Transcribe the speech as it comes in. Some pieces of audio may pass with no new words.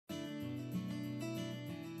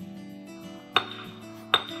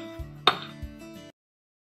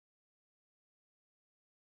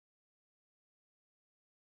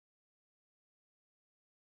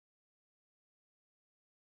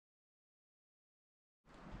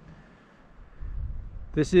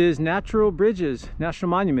This is Natural Bridges National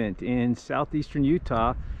Monument in southeastern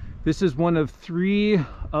Utah. This is one of 3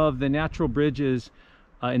 of the natural bridges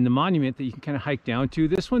in the monument that you can kind of hike down to.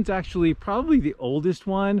 This one's actually probably the oldest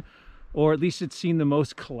one, or at least it's seen the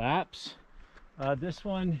most collapse. This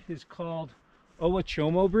one is called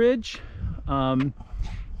Owachomo Bridge.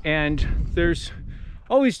 And there's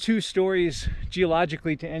always 2 stories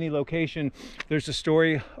geologically to any location. There's the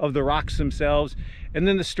story of the rocks themselves, and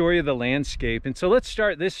then the story of the landscape. And so let's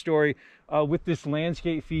start this story with this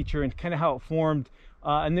landscape feature and kind of how it formed.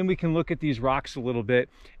 And then we can look at these rocks a little bit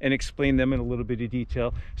and explain them in a little bit of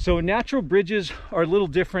detail. So natural bridges are a little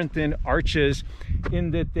different than arches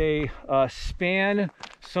in that they span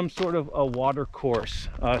some sort of a water course.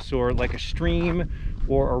 So like a stream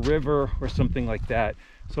or a river or something like that.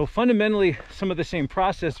 So fundamentally, some of the same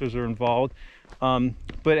processes are involved,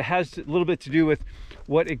 but it has a little bit to do with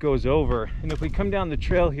what it goes over. And if we come down the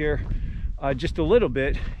trail here just a little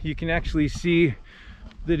bit, you can actually see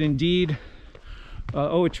that indeed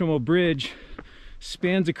Owachomo Bridge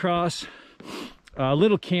spans across a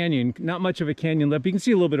little canyon, not much of a canyon left. You can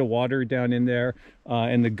see a little bit of water down in there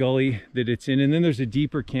and the gully that it's in. And then there's a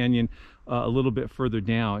deeper canyon a little bit further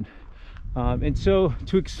down. And so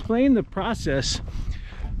to explain the process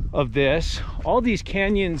of this, all these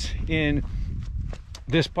canyons in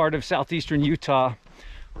this part of southeastern Utah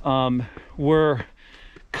were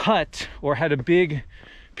cut or had a big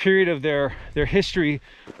period of their history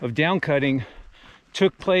of down cutting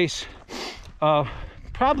took place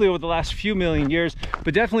probably over the last few million years,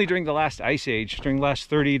 but definitely during the last ice age, during the last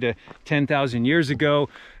 30 to 10,000 years ago.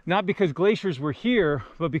 Not because glaciers were here,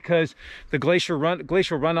 but because the glacial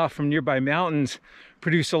runoff from nearby mountains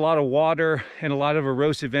produced a lot of water and a lot of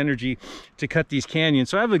erosive energy to cut these canyons.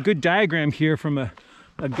 So I have a good diagram here from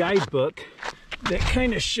a guidebook that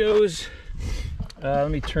kind of shows, let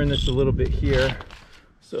me turn this a little bit here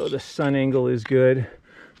so the sun angle is good.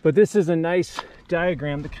 But this is a nice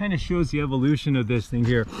diagram that kind of shows the evolution of this thing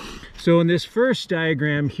here. So in this first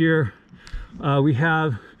diagram here, we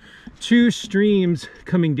have 2 streams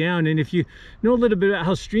coming down. And if you know a little bit about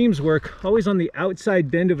how streams work, always on the outside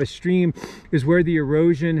bend of a stream is where the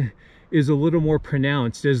erosion is a little more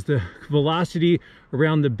pronounced. As the velocity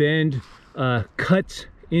around the bend cuts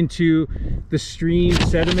into the stream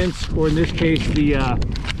sediments, or in this case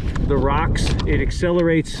the rocks, it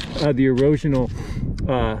accelerates the erosion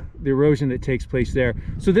that takes place there.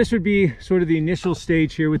 So this would be sort of the initial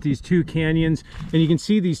stage here with these 2 canyons, and you can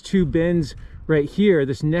see these 2 bends right here.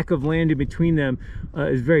 This neck of land in between them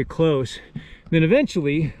is very close. Then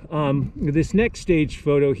eventually, this next stage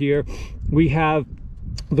photo here, we have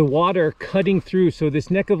the water cutting through. So this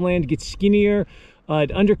neck of land gets skinnier.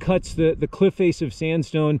 It undercuts the cliff face of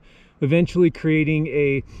sandstone, eventually creating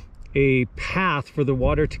a path for the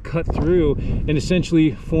water to cut through and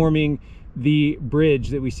essentially forming the bridge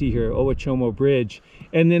that we see here, Owachomo Bridge.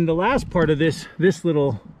 And then the last part of this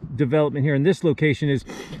little development here in this location is,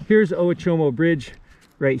 here's Owachomo Bridge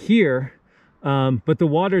right here, but the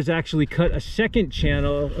water's actually cut a second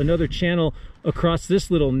channel, another channel across this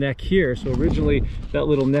little neck here. So originally that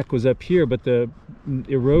little neck was up here, but the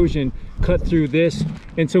erosion cut through this.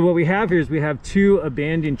 And so what we have here is we have 2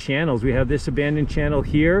 abandoned channels. We have this abandoned channel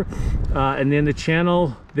here, and then the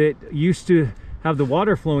channel that used to have the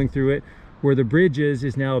water flowing through it, where the bridge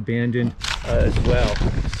is now abandoned as well.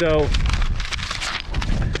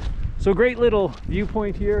 So great little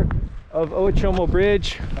viewpoint here of Owachomo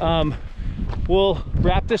Bridge. We'll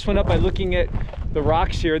wrap this one up by looking at the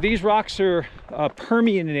rocks here. These rocks are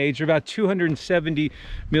Permian in age. They're about 270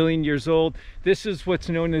 million years old. This is what's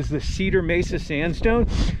known as the Cedar Mesa sandstone.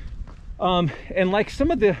 And like some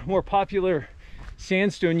of the more popular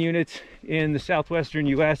sandstone units in the southwestern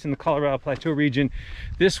US in the Colorado Plateau region,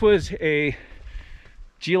 this was a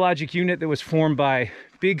geologic unit that was formed by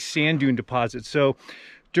big sand dune deposits. So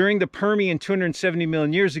during the Permian 270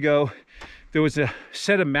 million years ago, there was a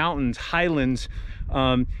set of mountains, highlands,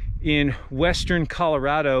 in western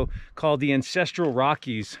Colorado called the Ancestral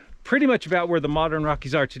Rockies, pretty much about where the modern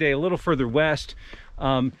Rockies are today, a little further west,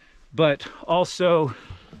 but also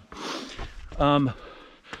a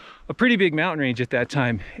pretty big mountain range at that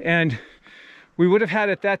time. And we would have had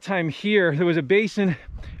at that time here, there was a basin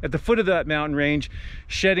at the foot of that mountain range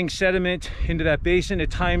shedding sediment into that basin.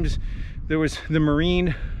 At times there was the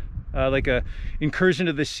marine, like a incursion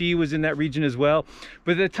of the sea was in that region as well.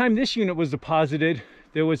 But at the time this unit was deposited,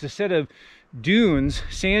 there was a set of dunes,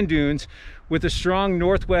 sand dunes, with a strong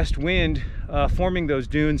northwest wind forming those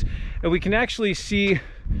dunes. And we can actually see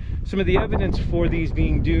some of the evidence for these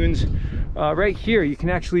being dunes right here. You can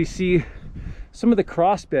actually see some of the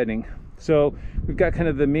cross bedding. So we've got kind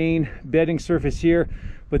of the main bedding surface here,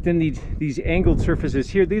 but then these angled surfaces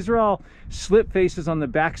here, these are all slip faces on the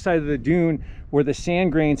backside of the dune where the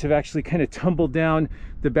sand grains have actually kind of tumbled down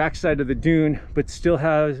the backside of the dune, but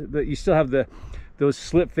you still have those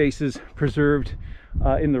slip faces preserved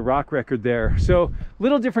in the rock record there. So a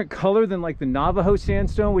little different color than like the Navajo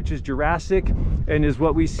sandstone, which is Jurassic and is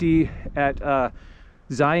what we see at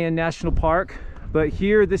Zion National Park. But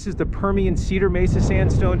here, this is the Permian Cedar Mesa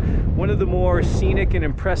sandstone, one of the more scenic and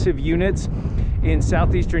impressive units in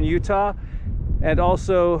southeastern Utah, and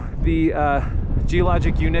also the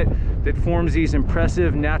geologic unit that forms these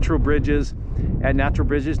impressive natural bridges at Natural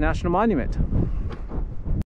Bridges National Monument.